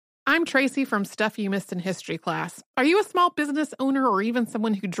I'm Tracy from Stuff You Missed in History class. Are you a small business owner or even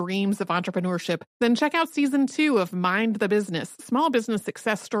someone who dreams of entrepreneurship? Then check out Season 2 of Mind the Business, small business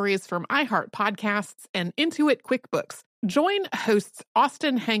success stories from iHeart Podcasts and Intuit QuickBooks. Join hosts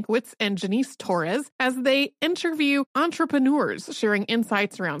Austin Hankwitz and Janice Torres as they interview entrepreneurs sharing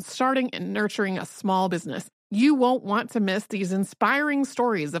insights around starting and nurturing a small business. You won't want to miss these inspiring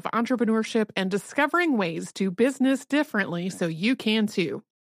stories of entrepreneurship and discovering ways to business differently so you can too.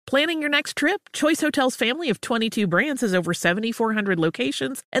 Planning your next trip? Choice Hotels' family of 22 brands has over 7,400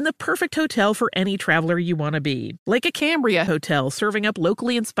 locations and the perfect hotel for any traveler you want to be. Like a Cambria Hotel, serving up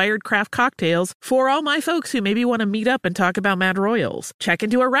locally inspired craft cocktails for all my folks who maybe want to meet up and talk about Mad Royals. Check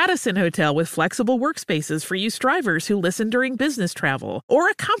into a Radisson Hotel with flexible workspaces for you strivers who listen during business travel. Or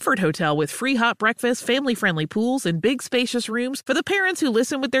a Comfort Hotel with free hot breakfast, family-friendly pools, and big spacious rooms for the parents who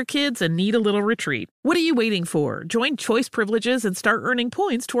listen with their kids and need a little retreat. What are you waiting for? Join Choice Privileges and start earning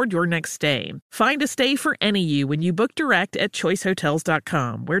points toward your next stay. Find a stay for any you when you book direct at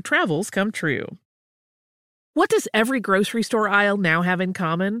choicehotels.com, where travels come true. What does every grocery store aisle now have in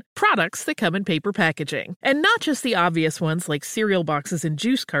common? Products that come in paper packaging. And not just the obvious ones like cereal boxes and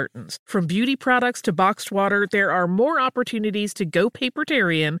juice cartons. From beauty products to boxed water, there are more opportunities to go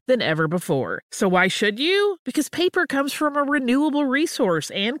papertarian than ever before. So why should you? Because paper comes from a renewable resource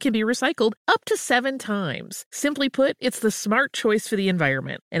and can be recycled up to 7 times. Simply put, it's the smart choice for the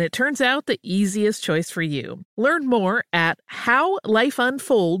environment. And it turns out the easiest choice for you. Learn more at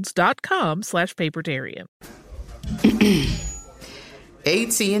howlifeunfolds.com/papertarian.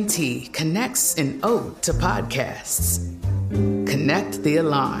 AT&T connects an ode to podcasts. Connect the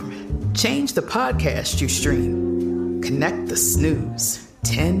alarm. Change the podcast you stream. Connect the snooze.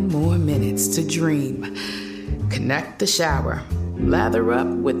 10 more minutes to dream. Connect the shower. Lather up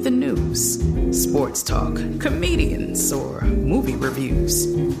with the news. Sports talk, comedians, or movie reviews.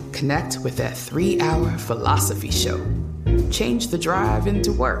 Connect with that 3-hour philosophy show. Change the drive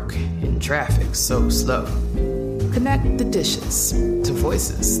into work in traffic so slow. Connect the dishes to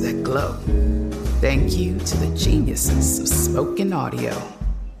voices that glow. Thank you to the geniuses of spoken audio.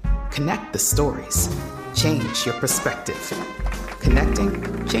 Connect the stories. Change your perspective.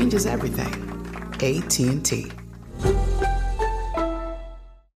 Connecting changes everything. AT&T.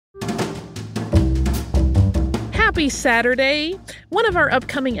 Happy Saturday! One of our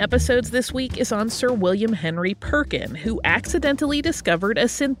upcoming episodes this week is on Sir William Henry Perkin, who accidentally discovered a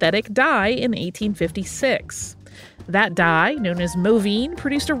synthetic dye in 1856. That dye, known as Movine,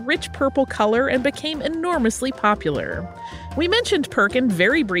 produced a rich purple color and became enormously popular. We mentioned Perkin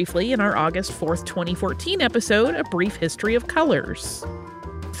very briefly in our August 4th, 2014 episode, A Brief History of Colors.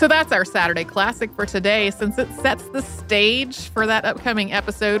 So that's our Saturday Classic for today, since it sets the stage for that upcoming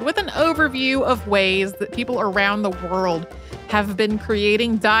episode with an overview of ways that people around the world have been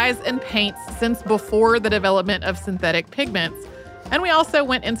creating dyes and paints since before the development of synthetic pigments. And we also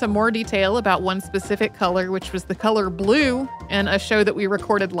went into more detail about one specific color, which was the color blue, in a show that we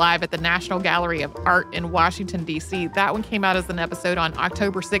recorded live at the National Gallery of Art in Washington, D.C. That one came out as an episode on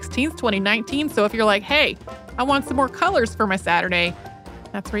October 16th, 2019. So if you're like, hey, I want some more colors for my Saturday,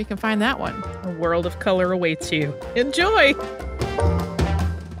 that's where you can find that one. A world of color awaits you. Enjoy!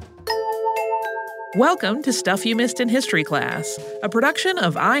 Welcome to Stuff You Missed in History Class, a production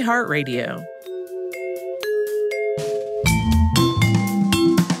of iHeartRadio.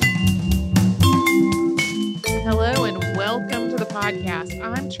 Hello and welcome to the podcast.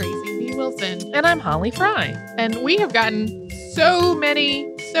 I'm Tracy B. Wilson. And I'm Holly Fry. And we have gotten so many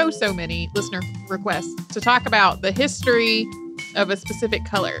listener requests to talk about the history of a specific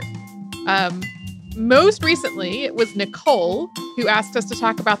color. Most recently, it was Nicole who asked us to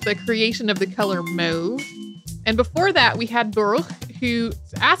talk about the creation of the color mauve. And before that, we had Baruch who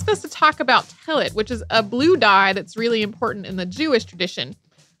asked us to talk about telit, which is a blue dye that's really important in the Jewish tradition.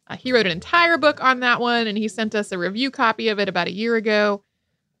 He wrote an entire book on that one, and he sent us a review copy of it about a year ago.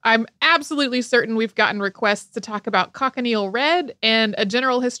 I'm absolutely certain we've gotten requests to talk about cochineal red and a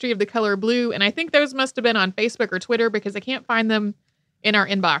general history of the color blue, and I think those must have been on Facebook or Twitter because I can't find them in our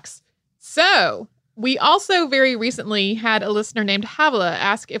inbox. So, we also very recently had a listener named Havla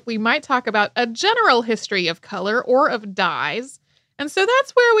ask if we might talk about a general history of color or of dyes. And so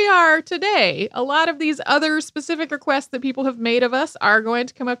that's where we are today. A lot of these other specific requests that people have made of us are going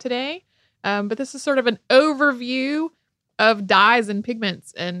to come up today. But this is sort of an overview of dyes and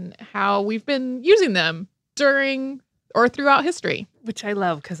pigments and how we've been using them during or throughout history. Which I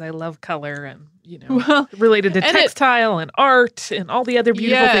love because I love color and, related to textile and art and all the other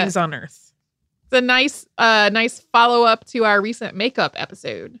beautiful things on earth. It's a nice follow-up to our recent makeup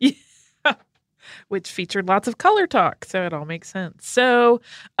episode. Yeah. which featured lots of color talk, so it all makes sense. So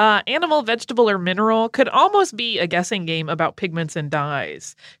animal, vegetable, or mineral could almost be a guessing game about pigments and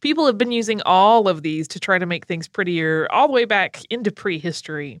dyes. People have been using all of these to try to make things prettier all the way back into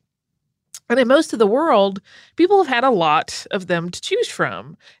prehistory. And in most of the world, people have had a lot of them to choose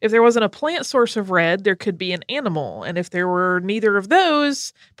from. If there wasn't a plant source of red, there could be an animal. And if there were neither of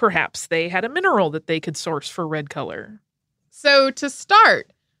those, perhaps they had a mineral that they could source for red color. So to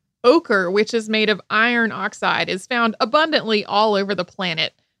start, ochre, which is made of iron oxide, is found abundantly all over the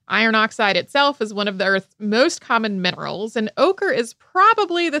planet. Iron oxide itself is one of the Earth's most common minerals, and ochre is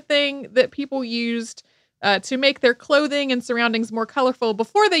probably the thing that people used to make their clothing and surroundings more colorful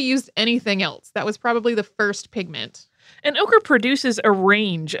before they used anything else. That was probably the first pigment. And ochre produces a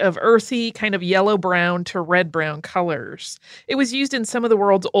range of earthy, kind of yellow-brown to red-brown colors. It was used in some of the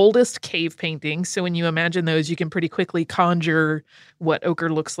world's oldest cave paintings, so when you imagine those, you can pretty quickly conjure what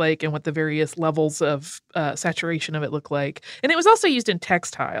ochre looks like and what the various levels of saturation of it look like. And it was also used in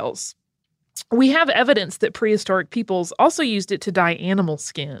textiles. We have evidence that prehistoric peoples also used it to dye animal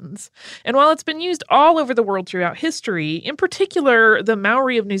skins. And while it's been used all over the world throughout history, in particular, the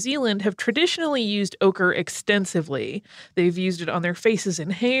Maori of New Zealand have traditionally used ochre extensively. They've used it on their faces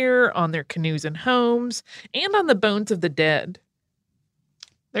and hair, on their canoes and homes, and on the bones of the dead.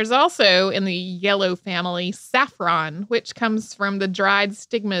 There's also, in the yellow family, saffron, which comes from the dried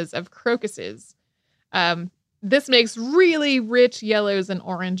stigmas of crocuses. This makes really rich yellows and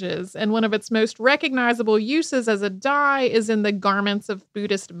oranges, and one of its most recognizable uses as a dye is in the garments of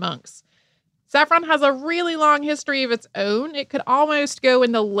Buddhist monks. Saffron has a really long history of its own. It could almost go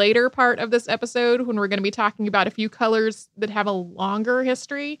in the later part of this episode when we're going to be talking about a few colors that have a longer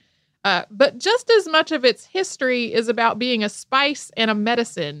history. But just as much of its history is about being a spice and a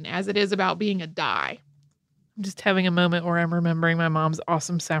medicine as it is about being a dye. I'm just having a moment where I'm remembering my mom's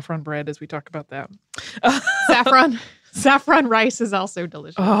awesome saffron bread as we talk about that. Saffron rice is also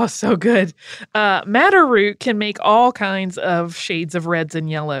delicious. Oh, so good. Madder root can make all kinds of shades of reds and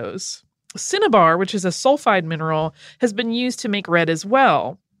yellows. Cinnabar, which is a sulfide mineral, has been used to make red as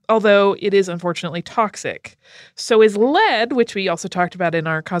well, although it is unfortunately toxic. So is lead, which we also talked about in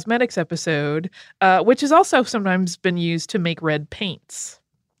our cosmetics episode, which has also sometimes been used to make red paints.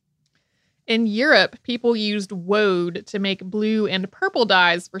 In Europe, people used woad to make blue and purple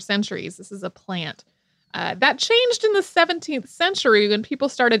dyes for centuries. This is a plant. That changed in the 17th century when people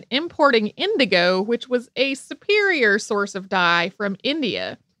started importing indigo, which was a superior source of dye from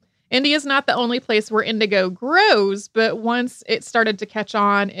India. India is not the only place where indigo grows, but once it started to catch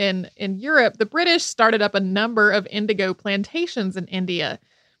on in Europe, the British started up a number of indigo plantations in India.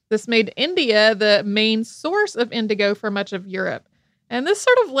 This made India the main source of indigo for much of Europe. And this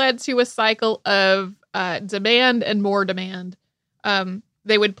sort of led to a cycle of demand and more demand.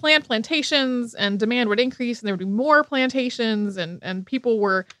 They would plant plantations and demand would increase and there would be more plantations and people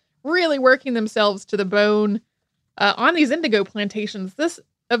were really working themselves to the bone on these indigo plantations. This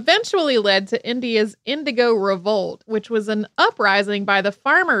eventually led to India's Indigo Revolt, which was an uprising by the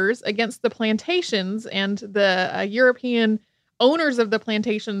farmers against the plantations and the European owners of the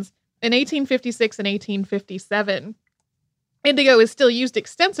plantations in 1856 and 1857. Indigo is still used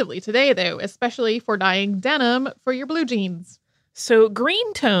extensively today, though, especially for dyeing denim for your blue jeans. So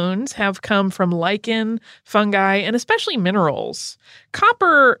green tones have come from lichen, fungi, and especially minerals.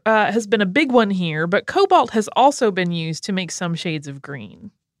 Copper has been a big one here, but cobalt has also been used to make some shades of green.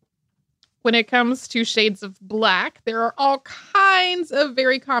 When it comes to shades of black, there are all kinds of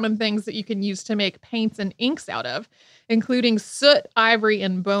very common things that you can use to make paints and inks out of, including soot, ivory,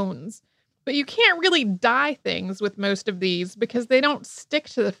 and bones. But you can't really dye things with most of these because they don't stick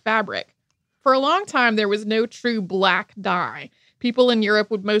to the fabric. For a long time, there was no true black dye. People in Europe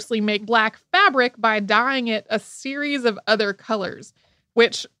would mostly make black fabric by dyeing it a series of other colors,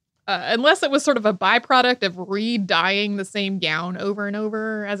 which, unless it was sort of a byproduct of re-dyeing the same gown over and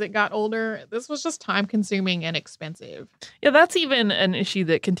over as it got older, this was just time-consuming and expensive. Yeah, that's even an issue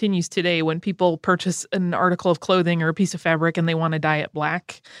that continues today when people purchase an article of clothing or a piece of fabric and they want to dye it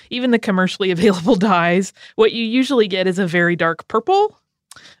black. Even the commercially available dyes, what you usually get is a very dark purple.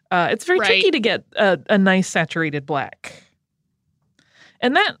 It's very tricky to get a nice saturated black.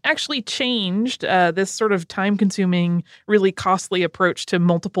 And that actually changed this sort of time-consuming, really costly approach to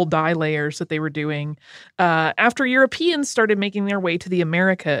multiple dye layers that they were doing after Europeans started making their way to the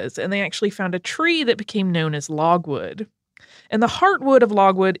Americas, and they actually found a tree that became known as logwood. And the heartwood of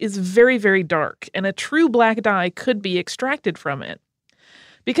logwood is very, very dark, and a true black dye could be extracted from it.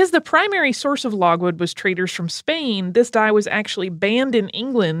 Because the primary source of logwood was traders from Spain, this dye was actually banned in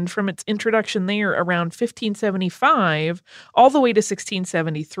England from its introduction there around 1575 all the way to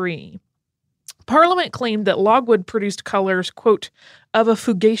 1673. Parliament claimed that logwood produced colors, quote, of a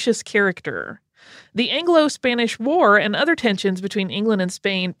fugacious character. The Anglo-Spanish War and other tensions between England and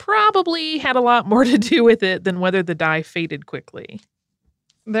Spain probably had a lot more to do with it than whether the dye faded quickly.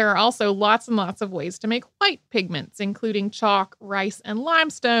 There are also lots and lots of ways to make white pigments, including chalk, rice, and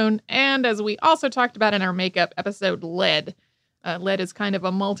limestone, and as we also talked about in our makeup episode, lead. Lead is kind of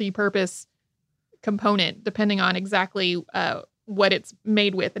a multi-purpose component, depending on exactly what it's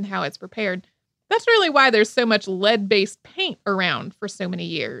made with and how it's prepared. That's really why there's so much lead-based paint around for so many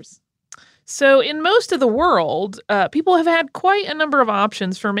years. So in most of the world, people have had quite a number of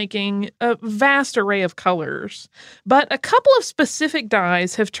options for making a vast array of colors. But a couple of specific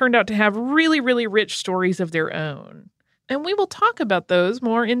dyes have turned out to have really, really rich stories of their own. And we will talk about those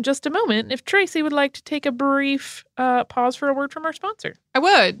more in just a moment if Tracy would like to take a brief pause for a word from our sponsor. I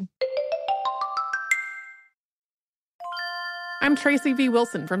would. I'm Tracy V.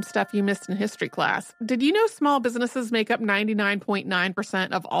 Wilson from Stuff You Missed in History class. Did you know small businesses make up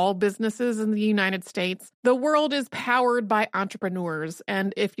 99.9% of all businesses in the United States? The world is powered by entrepreneurs,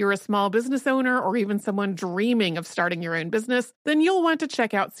 and if you're a small business owner or even someone dreaming of starting your own business, then you'll want to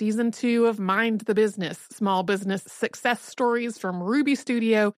check out Season 2 of Mind the Business, Small Business Success Stories from Ruby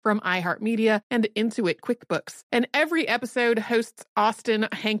Studio, from iHeartMedia, and Intuit QuickBooks. And every episode, hosts Austin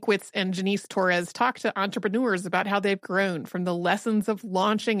Hankwitz and Janice Torres talk to entrepreneurs about how they've grown from the lessons of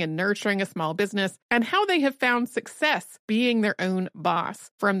launching and nurturing a small business and how they have found success being their own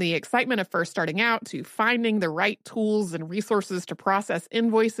boss. From the excitement of first starting out to finding the right tools and resources to process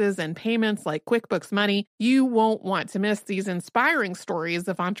invoices and payments like QuickBooks Money, you won't want to miss these inspiring stories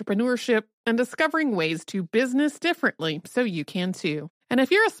of entrepreneurship and discovering ways to business differently so you can too. And if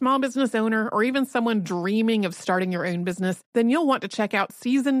you're a small business owner or even someone dreaming of starting your own business, then you'll want to check out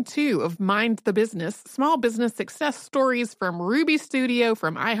Season 2 of Mind the Business, Small Business Success Stories from Ruby Studio,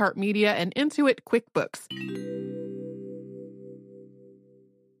 from iHeartMedia, and Intuit QuickBooks.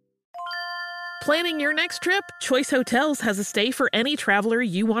 Planning your next trip? Choice Hotels has a stay for any traveler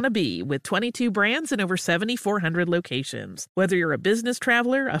you want to be, with 22 brands and over 7,400 locations. Whether you're a business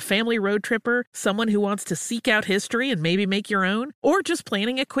traveler, a family road tripper, someone who wants to seek out history and maybe make your own, or just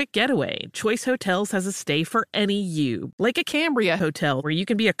planning a quick getaway, Choice Hotels has a stay for any you. Like a Cambria Hotel, where you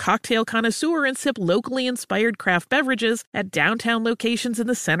can be a cocktail connoisseur and sip locally inspired craft beverages at downtown locations in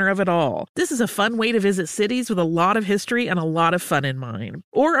the center of it all. This is a fun way to visit cities with a lot of history and a lot of fun in mind.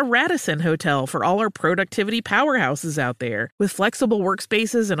 Or a Radisson Hotel for all our productivity powerhouses out there. With flexible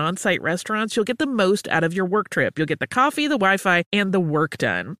workspaces and on-site restaurants, you'll get the most out of your work trip. You'll get the coffee, the Wi-Fi, and the work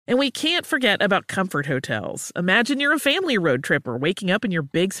done. And we can't forget about Comfort Hotels. Imagine you're a family road tripper, waking up in your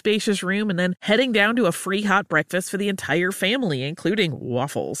big spacious room and then heading down to a free hot breakfast for the entire family, including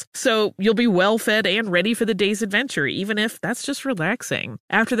waffles. So you'll be well fed and ready for the day's adventure, even if that's just relaxing.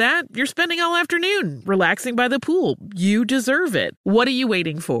 After that, you're spending all afternoon relaxing by the pool. You deserve it. What are you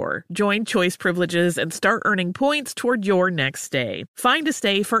waiting for? Join Choice Privileges and start earning points toward your next stay. Find a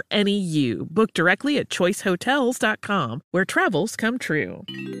stay for any you. Book directly at choicehotels.com, where travels come true.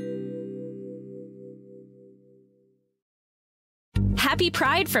 Happy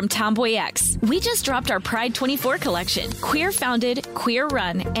Pride from Tomboy X. We just dropped our Pride 24 collection. Queer founded, queer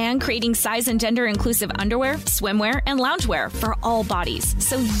run, and creating size and gender inclusive underwear, swimwear, and loungewear for all bodies,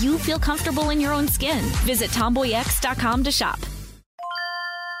 so you feel comfortable in your own skin. Visit tomboyx.com to shop.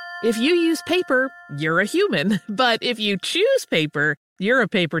 If you use paper, you're a human. But if you choose paper, you're a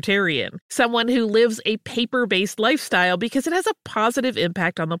papertarian, someone who lives a paper-based lifestyle because it has a positive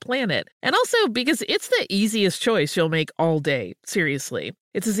impact on the planet. And also because it's the easiest choice you'll make all day. Seriously.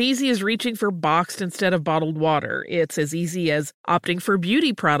 It's as easy as reaching for boxed instead of bottled water. It's as easy as opting for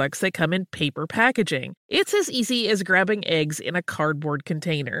beauty products that come in paper packaging. It's as easy as grabbing eggs in a cardboard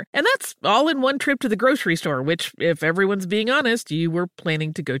container. And that's all in one trip to the grocery store, which, if everyone's being honest, you were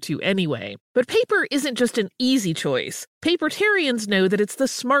planning to go to anyway. But paper isn't just an easy choice. Papertarians know that it's the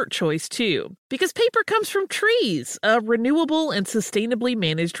smart choice, too. Because paper comes from trees, a renewable and sustainably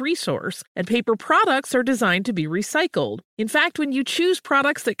managed resource. And paper products are designed to be recycled. In fact, when you choose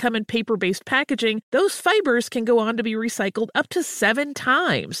products that come in paper-based packaging, those fibers can go on to be recycled up to 7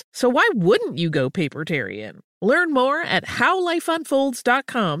 times. So why wouldn't you go papertarian? Learn more at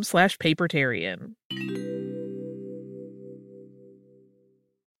howlifeunfolds.com/papertarian.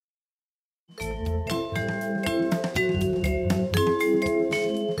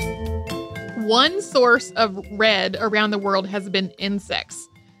 One source of red around the world has been insects.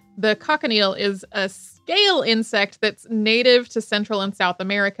 The cochineal is a scale insect that's native to Central and South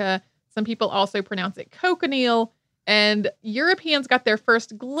America. Some people also pronounce it cochineal, and Europeans got their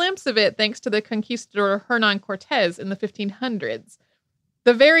first glimpse of it thanks to the conquistador Hernan Cortez in the 1500s.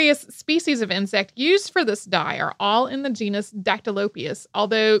 The various species of insect used for this dye are all in the genus Dactylopius,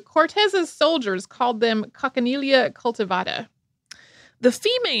 although Cortez's soldiers called them Coccinellia cultivata. The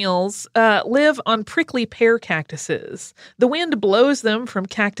females live on prickly pear cactuses. The wind blows them from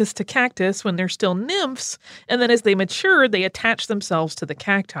cactus to cactus when they're still nymphs, and then as they mature, they attach themselves to the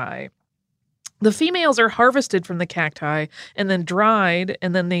cacti. The females are harvested from the cacti and then dried,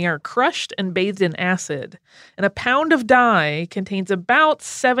 and then they are crushed and bathed in acid. And a pound of dye contains about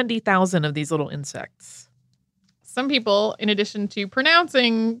 70,000 of these little insects. Some people, in addition to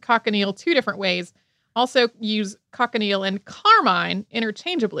pronouncing cochineal 2 different ways, also use cochineal and carmine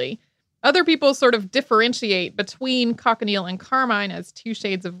interchangeably. Other people sort of differentiate between cochineal and carmine as 2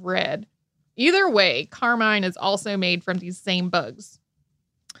 shades of red. Either way, carmine is also made from these same bugs.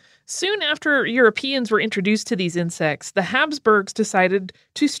 Soon after Europeans were introduced to these insects, the Habsburgs decided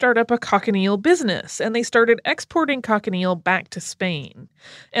to start up a cochineal business, and they started exporting cochineal back to Spain.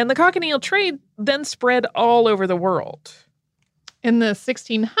 And the cochineal trade then spread all over the world. In the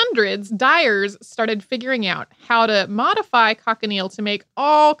 1600s, dyers started figuring out how to modify cochineal to make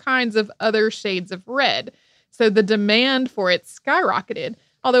all kinds of other shades of red. So the demand for it skyrocketed,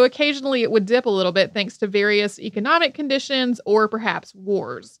 although occasionally it would dip a little bit thanks to various economic conditions or perhaps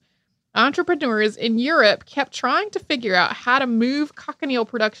wars. Entrepreneurs in Europe kept trying to figure out how to move cochineal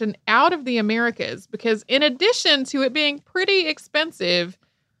production out of the Americas because in addition to it being pretty expensive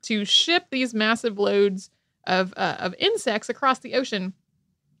to ship these massive loads of insects across the ocean,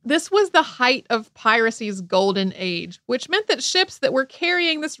 this was the height of piracy's golden age, which meant that ships that were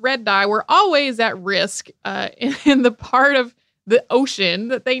carrying this red dye were always at risk in the part of the ocean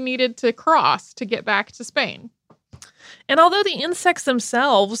that they needed to cross to get back to Spain. And although the insects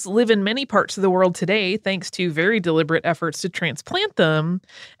themselves live in many parts of the world today, thanks to very deliberate efforts to transplant them,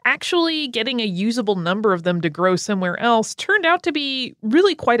 actually getting a usable number of them to grow somewhere else turned out to be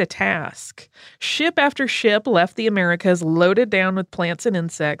really quite a task. Ship after ship left the Americas loaded down with plants and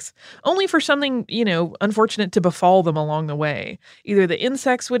insects, only for something, unfortunate to befall them along the way. Either the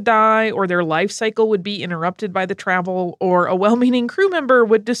insects would die, or their life cycle would be interrupted by the travel, or a well-meaning crew member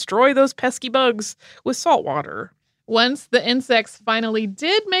would destroy those pesky bugs with salt water. Once the insects finally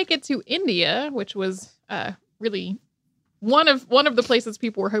did make it to India, which was really one of the places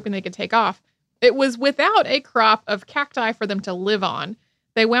people were hoping they could take off, it was without a crop of cacti for them to live on.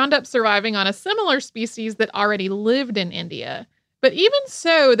 They wound up surviving on a similar species that already lived in India. But even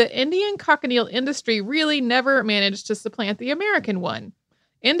so, the Indian cochineal industry really never managed to supplant the American one.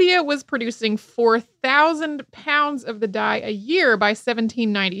 India was producing 4,000 pounds of the dye a year by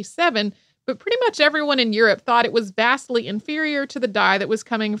 1797, but pretty much everyone in Europe thought it was vastly inferior to the dye that was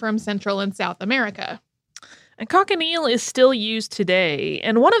coming from Central and South America. And cochineal is still used today,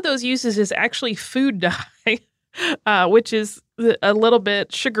 and one of those uses is actually food dye, which is a little bit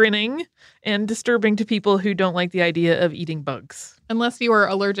chagrining and disturbing to people who don't like the idea of eating bugs. Unless you are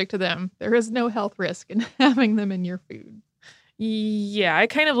allergic to them, there is no health risk in having them in your food. Yeah, I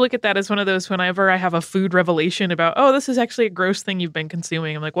kind of look at that as one of those whenever I have a food revelation about, oh, this is actually a gross thing you've been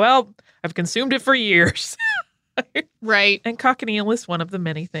consuming. I'm like, well, I've consumed it for years. Right. And cochineal is one of the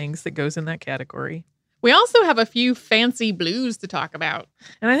many things that goes in that category. We also have a few fancy blues to talk about.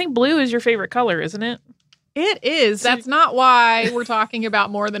 And I think blue is your favorite color, isn't it? It is. That's not why we're talking about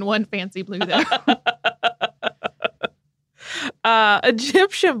more than one fancy blue, though.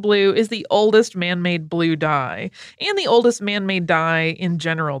 Egyptian blue is the oldest man-made blue dye and the oldest man-made dye in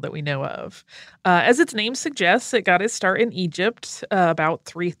general that we know of. As its name suggests, it got its start in Egypt about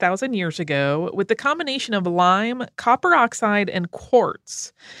 3,000 years ago with the combination of lime, copper oxide, and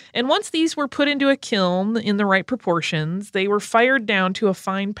quartz. And once these were put into a kiln in the right proportions, they were fired down to a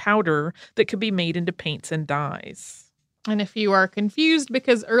fine powder that could be made into paints and dyes. And if you are confused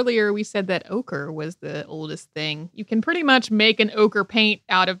because earlier we said that ochre was the oldest thing, you can pretty much make an ochre paint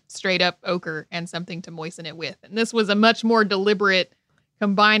out of straight up ochre and something to moisten it with. And this was a much more deliberate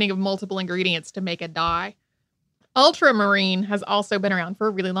combining of multiple ingredients to make a dye. Ultramarine has also been around for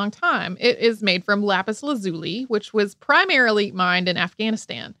a really long time. It is made from lapis lazuli, which was primarily mined in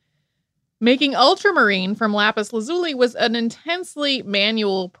Afghanistan. Making ultramarine from lapis lazuli was an intensely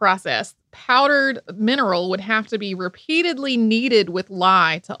manual process. Powdered mineral would have to be repeatedly kneaded with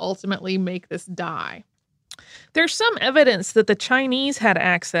lye to ultimately make this dye. There's some evidence that the Chinese had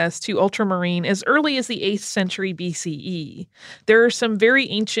access to ultramarine as early as the 8th century BCE. There are some very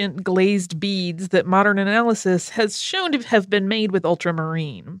ancient glazed beads that modern analysis has shown to have been made with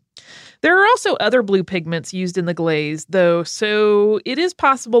ultramarine. There are also other blue pigments used in the glaze, though, so it is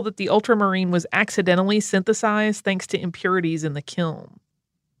possible that the ultramarine was accidentally synthesized thanks to impurities in the kiln.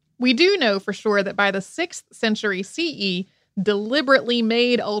 We do know for sure that by the 6th century CE, deliberately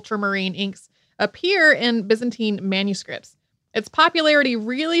made ultramarine inks appear in Byzantine manuscripts. Its popularity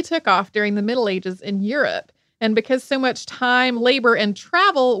really took off during the Middle Ages in Europe, and because so much time, labor, and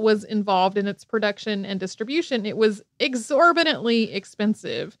travel was involved in its production and distribution, it was exorbitantly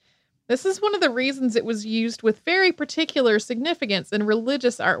expensive. This is one of the reasons it was used with very particular significance in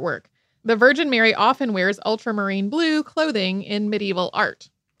religious artwork. The Virgin Mary often wears ultramarine blue clothing in medieval art.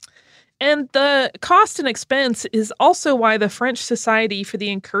 And the cost and expense is also why the French Society for the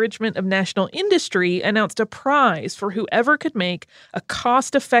Encouragement of National Industry announced a prize for whoever could make a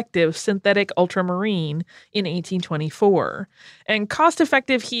cost-effective synthetic ultramarine in 1824. And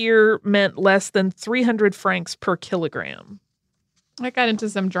cost-effective here meant less than 300 francs per kilogram. I got into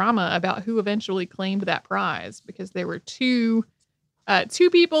some drama about who eventually claimed that prize because there were two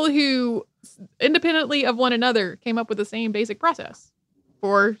people who, independently of one another, came up with the same basic process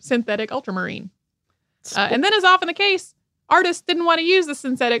for synthetic ultramarine. And then, as often the case, artists didn't want to use the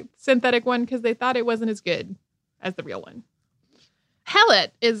synthetic one because they thought it wasn't as good as the real one. Helot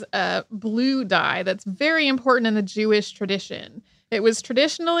is a blue dye that's very important in the Jewish tradition. It was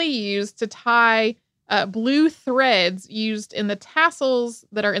traditionally used to tie blue threads used in the tassels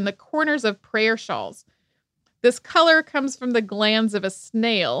that are in the corners of prayer shawls. This color comes from the glands of a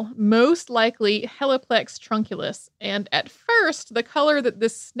snail, most likely Heloplex trunculus. And at first, the color that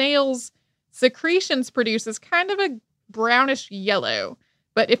this snail's secretions produce is kind of a brownish yellow.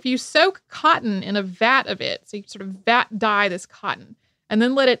 But if you soak cotton in a vat of it, so you sort of vat dye this cotton, and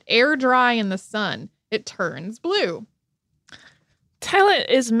then let it air dry in the sun, it turns blue. Helot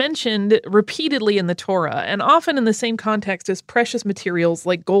is mentioned repeatedly in the Torah, and often in the same context as precious materials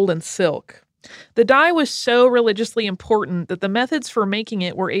like gold and silk. The dye was so religiously important that the methods for making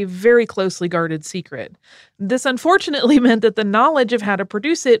it were a very closely guarded secret. This unfortunately meant that the knowledge of how to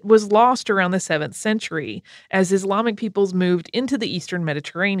produce it was lost around the 7th century, as Islamic peoples moved into the Eastern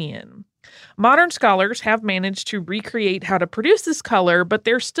Mediterranean. Modern scholars have managed to recreate how to produce this color, but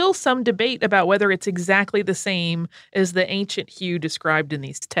there's still some debate about whether it's exactly the same as the ancient hue described in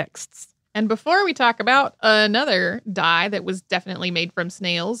these texts. And before we talk about another dye that was definitely made from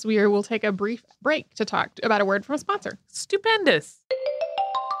snails, we'll take a brief break to talk about a word from a sponsor. Stupendous.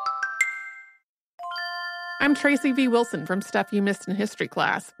 I'm Tracy V. Wilson from Stuff You Missed in History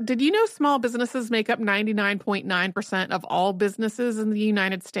Class. Did you know small businesses make up 99.9% of all businesses in the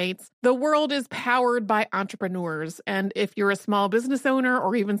United States? The world is powered by entrepreneurs, and if you're a small business owner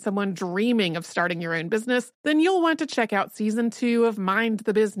or even someone dreaming of starting your own business, then you'll want to check out Season 2 of Mind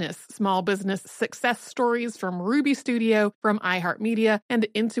the Business, Small Business Success Stories from Ruby Studio, from iHeartMedia, and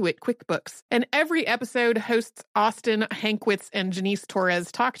Intuit QuickBooks. And every episode, hosts Austin Hankwitz and Janice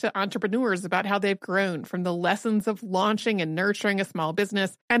Torres talk to entrepreneurs about how they've grown from the lessons of launching and nurturing a small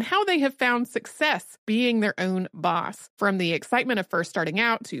business and how they have found success being their own boss. From the excitement of first starting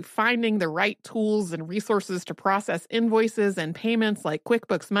out to finding the right tools and resources to process invoices and payments like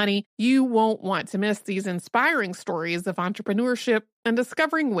QuickBooks Money, you won't want to miss these inspiring stories of entrepreneurship and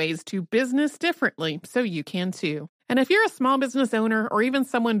discovering ways to business differently so you can too. And if you're a small business owner or even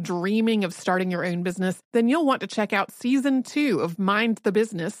someone dreaming of starting your own business, then you'll want to check out Season 2 of Mind the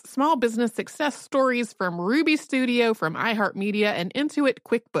Business, Small Business Success Stories from Ruby Studio, from iHeartMedia, and Intuit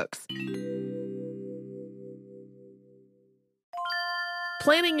QuickBooks.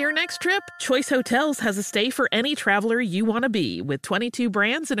 Planning your next trip? Choice Hotels has a stay for any traveler you want to be, with 22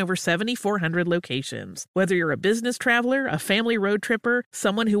 brands and over 7,400 locations. Whether you're a business traveler, a family road tripper,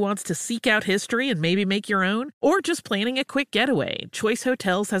 someone who wants to seek out history and maybe make your own, or just planning a quick getaway, Choice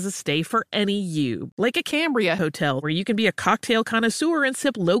Hotels has a stay for any you. Like a Cambria Hotel, where you can be a cocktail connoisseur and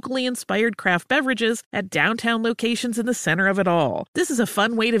sip locally inspired craft beverages at downtown locations in the center of it all. This is a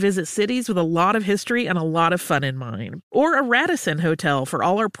fun way to visit cities with a lot of history and a lot of fun in mind. Or a Radisson Hotel for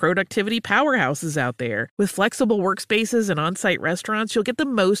all our productivity powerhouses out there. With flexible workspaces and on-site restaurants, you'll get the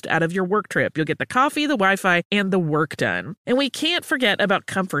most out of your work trip. You'll get the coffee, the Wi-Fi, and the work done. And we can't forget about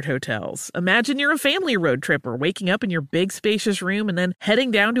Comfort Hotels. Imagine you're a family road tripper, waking up in your big spacious room and then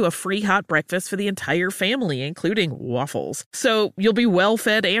heading down to a free hot breakfast for the entire family, including waffles. So you'll be well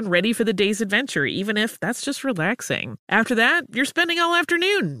fed and ready for the day's adventure, even if that's just relaxing. After that, you're spending all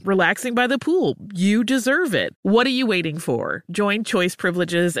afternoon relaxing by the pool. You deserve it. What are you waiting for? Join Choice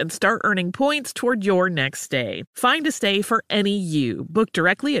Privileges and start earning points toward your next stay. Find a stay for any you. Book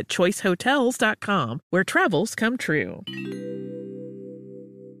directly at choicehotels.com, where travels come true.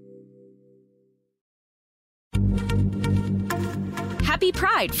 Happy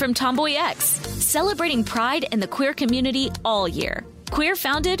Pride from Tomboy X, celebrating pride and the queer community all year. Queer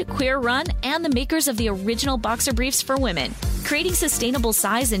founded, queer run, and the makers of the original boxer briefs for women, creating sustainable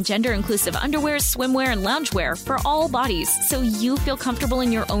size and gender inclusive underwear, swimwear, and loungewear for all bodies so you feel comfortable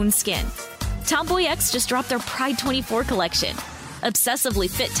in your own skin. Tomboy X just dropped their Pride 24 collection. Obsessively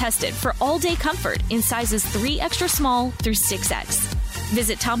fit tested for all day comfort in sizes 3 extra small through 6X.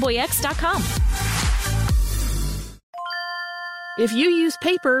 Visit tomboyx.com. If you use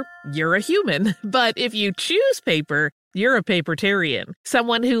paper, you're a human. But if you choose paper, you're a papertarian,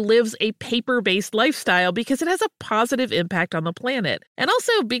 someone who lives a paper-based lifestyle because it has a positive impact on the planet. And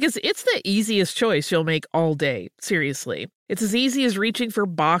also because it's the easiest choice you'll make all day. Seriously. It's as easy as reaching for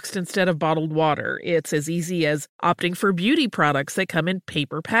boxed instead of bottled water. It's as easy as opting for beauty products that come in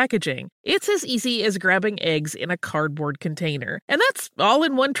paper packaging. It's as easy as grabbing eggs in a cardboard container. And that's all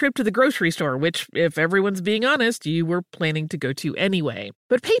in one trip to the grocery store, which, if everyone's being honest, you were planning to go to anyway.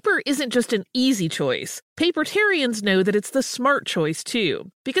 But paper isn't just an easy choice. Papertarians know that it's the smart choice,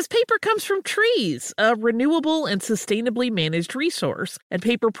 too. Because paper comes from trees, a renewable and sustainably managed resource. And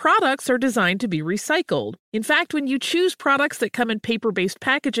paper products are designed to be recycled. In fact, when you choose products that come in paper-based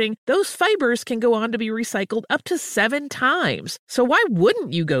packaging, those fibers can go on to be recycled up to 7 times. So why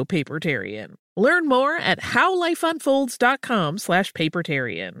wouldn't you go papertarian? Learn more at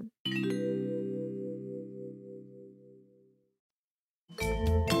howlifeunfolds.com/papertarian.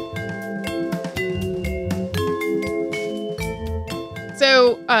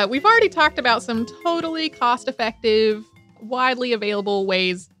 So we've already talked about some totally cost-effective, widely available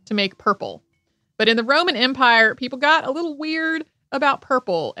ways to make purple. But in the Roman Empire, people got a little weird about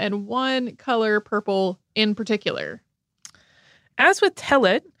purple, and one color purple in particular. As with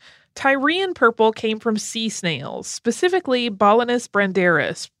Telit, Tyrian purple came from sea snails, specifically Balanus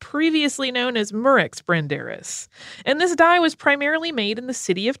brandaris, previously known as Murex brandaris. And this dye was primarily made in the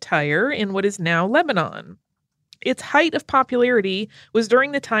city of Tyre in what is now Lebanon. Its height of popularity was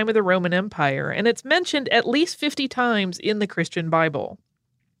during the time of the Roman Empire, and it's mentioned at least 50 times in the Christian Bible.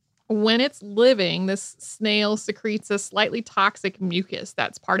 When it's living, this snail secretes a slightly toxic mucus.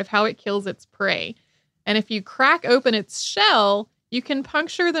 That's part of how it kills its prey. And if you crack open its shell, you can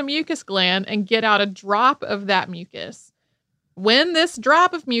puncture the mucus gland and get out a drop of that mucus. When this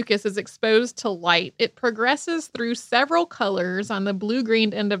drop of mucus is exposed to light, it progresses through several colors on the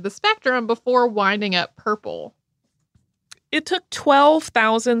blue-green end of the spectrum before winding up purple. It took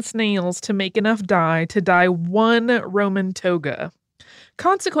 12,000 snails to make enough dye to dye one Roman toga.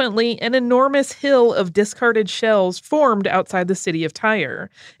 Consequently, an enormous hill of discarded shells formed outside the city of Tyre.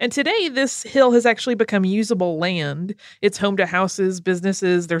 And today, this hill has actually become usable land. It's home to houses,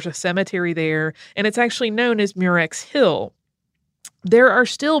 businesses, there's a cemetery there, and it's actually known as Murex Hill. There are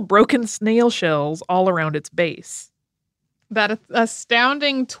still broken snail shells all around its base. That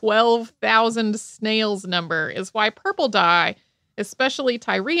astounding 12,000 snails number is why purple dye, especially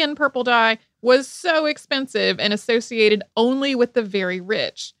Tyrian purple dye, was so expensive and associated only with the very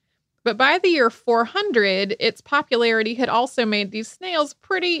rich. But by the year 400, its popularity had also made these snails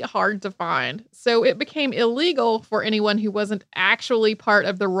pretty hard to find. So it became illegal for anyone who wasn't actually part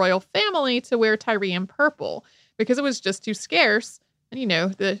of the royal family to wear Tyrian purple because it was just too scarce. And, you know,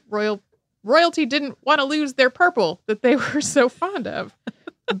 the royalty didn't want to lose their purple that they were so fond of.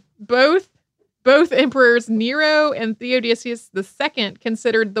 Both emperors Nero and Theodosius II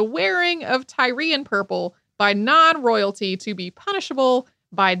considered the wearing of Tyrian purple by non-royalty to be punishable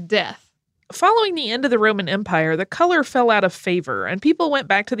by death. Following the end of the Roman Empire, the color fell out of favor, and people went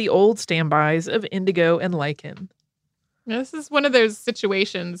back to the old standbys of indigo and lichen. This is one of those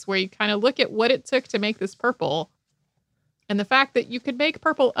situations where you kind of look at what it took to make this purple, and the fact that you could make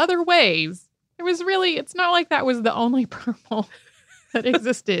purple other ways. It's not like that was the only purple that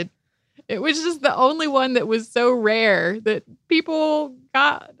existed. It was just the only one that was so rare that people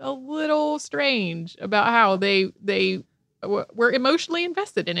got a little strange about how they were emotionally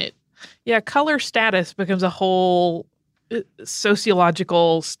invested in it. Yeah, color status becomes a whole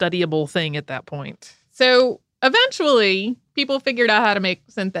sociological, studyable thing at that point. So eventually, people figured out how to make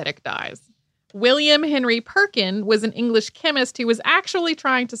synthetic dyes. William Henry Perkin was an English chemist who was actually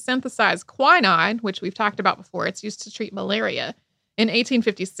trying to synthesize quinine, which we've talked about before. It's used to treat malaria, in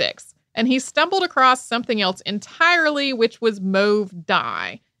 1856. And he stumbled across something else entirely, which was mauve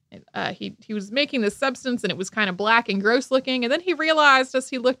dye. He was making this substance, and it was kind of black and gross looking. And then he realized, as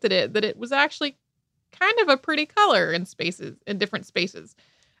he looked at it, that it was actually kind of a pretty color in different spaces.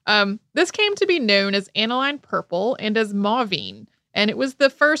 This came to be known as aniline purple and as mauvine. And it was the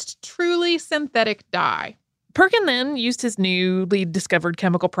first truly synthetic dye. Perkin then used his newly discovered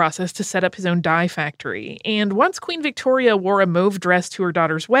chemical process to set up his own dye factory. And once Queen Victoria wore a mauve dress to her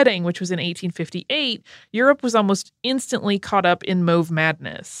daughter's wedding, which was in 1858, Europe was almost instantly caught up in mauve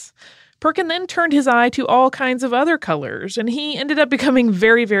madness. Perkin then turned his eye to all kinds of other colors, and he ended up becoming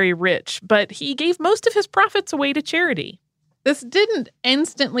very, very rich, but he gave most of his profits away to charity. This didn't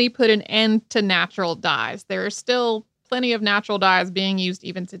instantly put an end to natural dyes. There are still plenty of natural dyes being used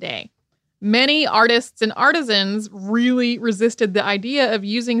even today. Many artists and artisans really resisted the idea of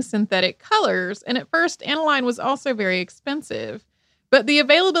using synthetic colors, and at first, aniline was also very expensive. But the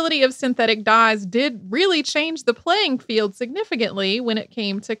availability of synthetic dyes did really change the playing field significantly when it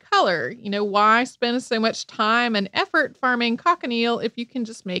came to color. Why spend so much time and effort farming cochineal if you can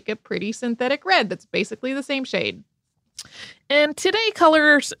just make a pretty synthetic red that's basically the same shade? And today,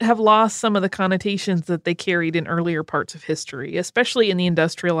 colors have lost some of the connotations that they carried in earlier parts of history, especially in the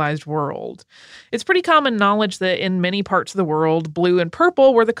industrialized world. It's pretty common knowledge that in many parts of the world, blue and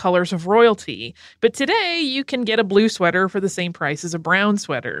purple were the colors of royalty. But today, you can get a blue sweater for the same price as a brown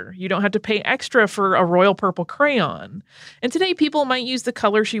sweater. You don't have to pay extra for a royal purple crayon. And today, people might use the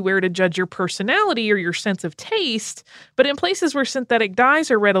colors you wear to judge your personality or your sense of taste. But in places where synthetic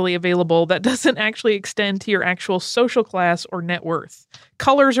dyes are readily available, that doesn't actually extend to your actual social class or net worth.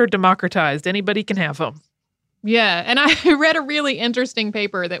 Colors are democratized. Anybody can have them. Yeah, and I read a really interesting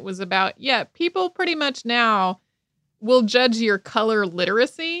paper that was about, people pretty much now will judge your color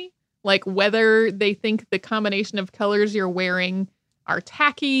literacy, like whether they think the combination of colors you're wearing are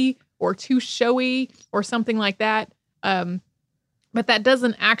tacky or too showy or something like that. But that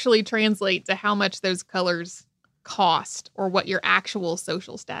doesn't actually translate to how much those colors cost or what your actual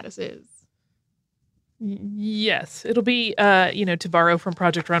social status is. Yes, it'll be, to borrow from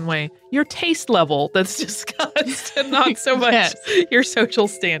Project Runway, your taste level that's discussed and not so much your social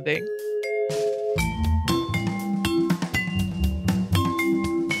standing.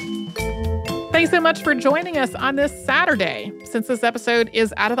 Thanks so much for joining us on this Saturday. Since this episode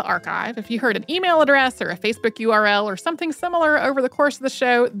is out of the archive, if you heard an email address or a Facebook URL or something similar over the course of the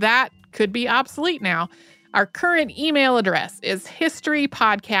show, that could be obsolete now. Our current email address is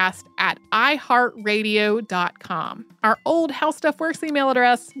historypodcast@iheartradio.com. Our old How Stuff Works email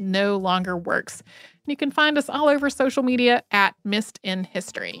address no longer works. You can find us all over social media at Missed in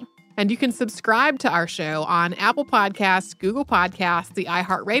History. And you can subscribe to our show on Apple Podcasts, Google Podcasts, the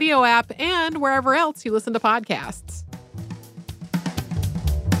iHeartRadio app, and wherever else you listen to podcasts.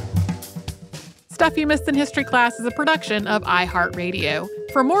 Stuff You Missed in History Class is a production of iHeartRadio.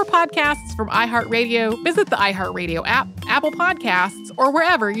 For more podcasts from iHeartRadio, visit the iHeartRadio app, Apple Podcasts, or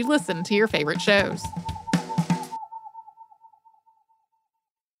wherever you listen to your favorite shows.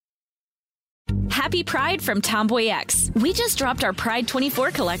 Happy Pride from Tomboy X. We just dropped our Pride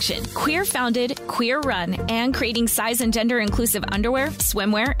 24 collection. Queer founded, queer run, and creating size and gender inclusive underwear,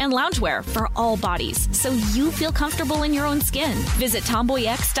 swimwear, and loungewear for all bodies, so you feel comfortable in your own skin. Visit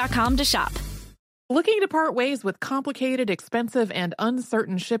tomboyx.com to shop. Looking to part ways with complicated, expensive, and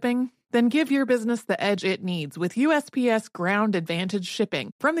uncertain shipping? Then give your business the edge it needs with USPS Ground Advantage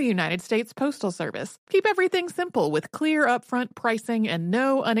shipping from the United States Postal Service. Keep everything simple with clear upfront pricing and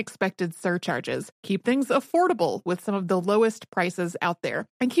no unexpected surcharges. Keep things affordable with some of the lowest prices out there.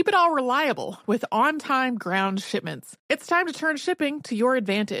 And keep it all reliable with on-time ground shipments. It's time to turn shipping to your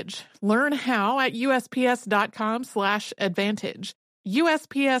advantage. Learn how at USPS.com/advantage.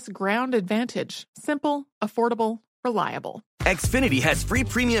 USPS Ground Advantage. Simple, affordable, reliable. Xfinity has free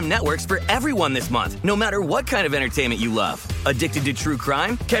premium networks for everyone this month, no matter what kind of entertainment you love. Addicted to true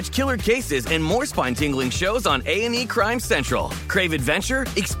crime? Catch killer cases and more spine-tingling shows on A&E Crime Central. Crave adventure?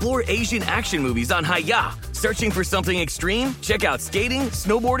 Explore Asian action movies on Hi-Ya. Searching for something extreme? Check out skating,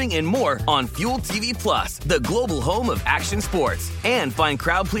 snowboarding, and more on Fuel TV Plus, the global home of action sports. And find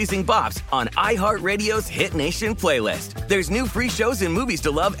crowd-pleasing bops on iHeartRadio's Hit Nation playlist. There's new free shows and movies to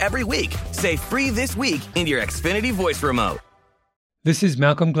love every week. Say free this week in your Xfinity voice remote. This is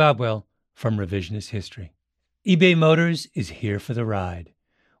Malcolm Gladwell from Revisionist History. eBay Motors is here for the ride.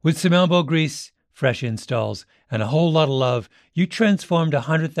 With some elbow grease, fresh installs, and a whole lot of love, you transformed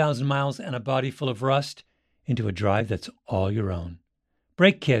 100,000 miles and a body full of rust into a drive that's all your own.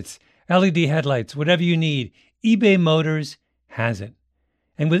 Brake kits, LED headlights, whatever you need, eBay Motors has it.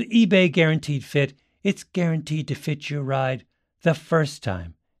 And with eBay Guaranteed Fit, it's guaranteed to fit your ride the first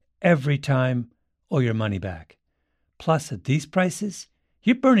time, every time, or your money back. Plus, at these prices,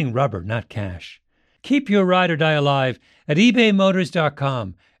 you're burning rubber, not cash. Keep your ride or die alive at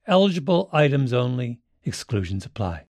ebaymotors.com. Eligible items only. Exclusions apply.